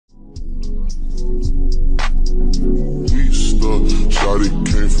Shawty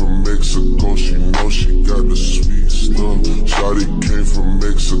came from Mexico, she know she got the sweet stuff. Shawty came from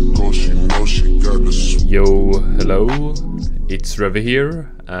Mexico, she know she got the sweet. Yo, hello, it's Revy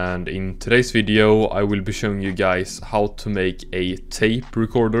here, and in today's video I will be showing you guys how to make a tape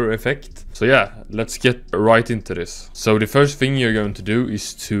recorder effect. So yeah, let's get right into this. So the first thing you're going to do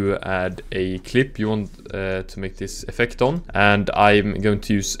is to add a clip you want to make this effect on, and I'm going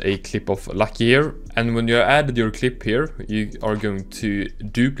to use a clip of Lucky here. And when you added your clip here, you are going to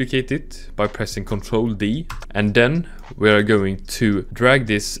duplicate it by pressing Ctrl D, and then we are going to drag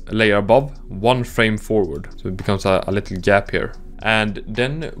this layer above one frame forward, so it becomes a little gap here. And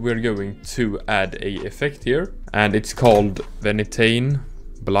then we're going to add a effect here, and it's called Venetane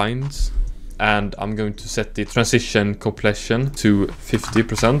Blinds. And I'm going to set the transition completion to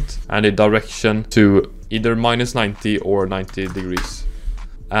 50% and the direction to either -90 or 90 degrees.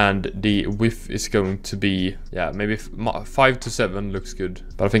 And the width is going to be, yeah, maybe 5 to 7 looks good,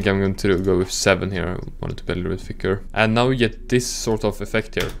 but I think I'm going to go with 7 here. I want it to be a little bit thicker. And now we get this sort of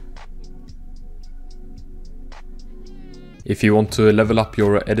effect here. If you want to level up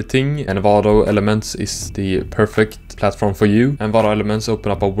your editing, Envato Elements is the perfect platform for you. Envato Elements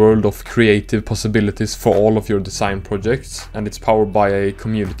open up a world of creative possibilities for all of your design projects, and it's powered by a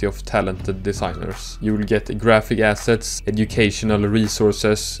community of talented designers. You will get graphic assets, educational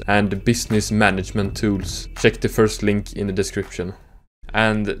resources, and business management tools. Check the first link in the description.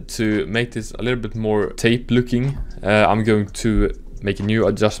 And to make this a little bit more tape looking, I'm going to make a new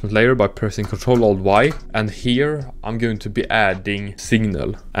adjustment layer by pressing Ctrl-Alt-Y, and here I'm going to be adding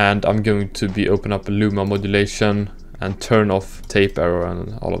signal, and I'm going to be open up a Luma modulation and turn off tape error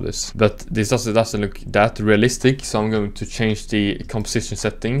and all of this. But this doesn't look that realistic, so I'm going to change the composition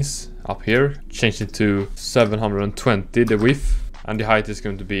settings up here, change it to 720 the width, and the height is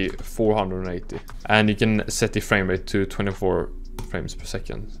going to be 480, and you can set the frame rate to 24 frames per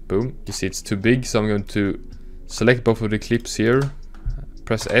second. Boom. You see it's too big, so I'm going to select both of the clips here,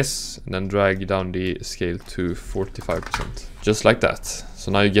 press S, and then drag down the scale to 45%. Just like that.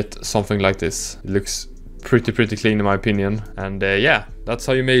 So now you get something like this. It looks pretty clean in my opinion. And yeah, that's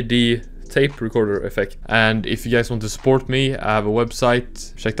how you made the tape recorder effect. And if you guys want to support me, I have a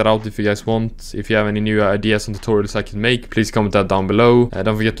website. Check that out if you guys want. If you have any new ideas and tutorials I can make, please comment that down below.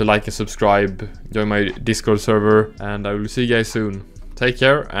 Don't forget to like and subscribe. Join my Discord server, and I will see you guys soon. Take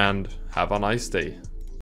care and have a nice day.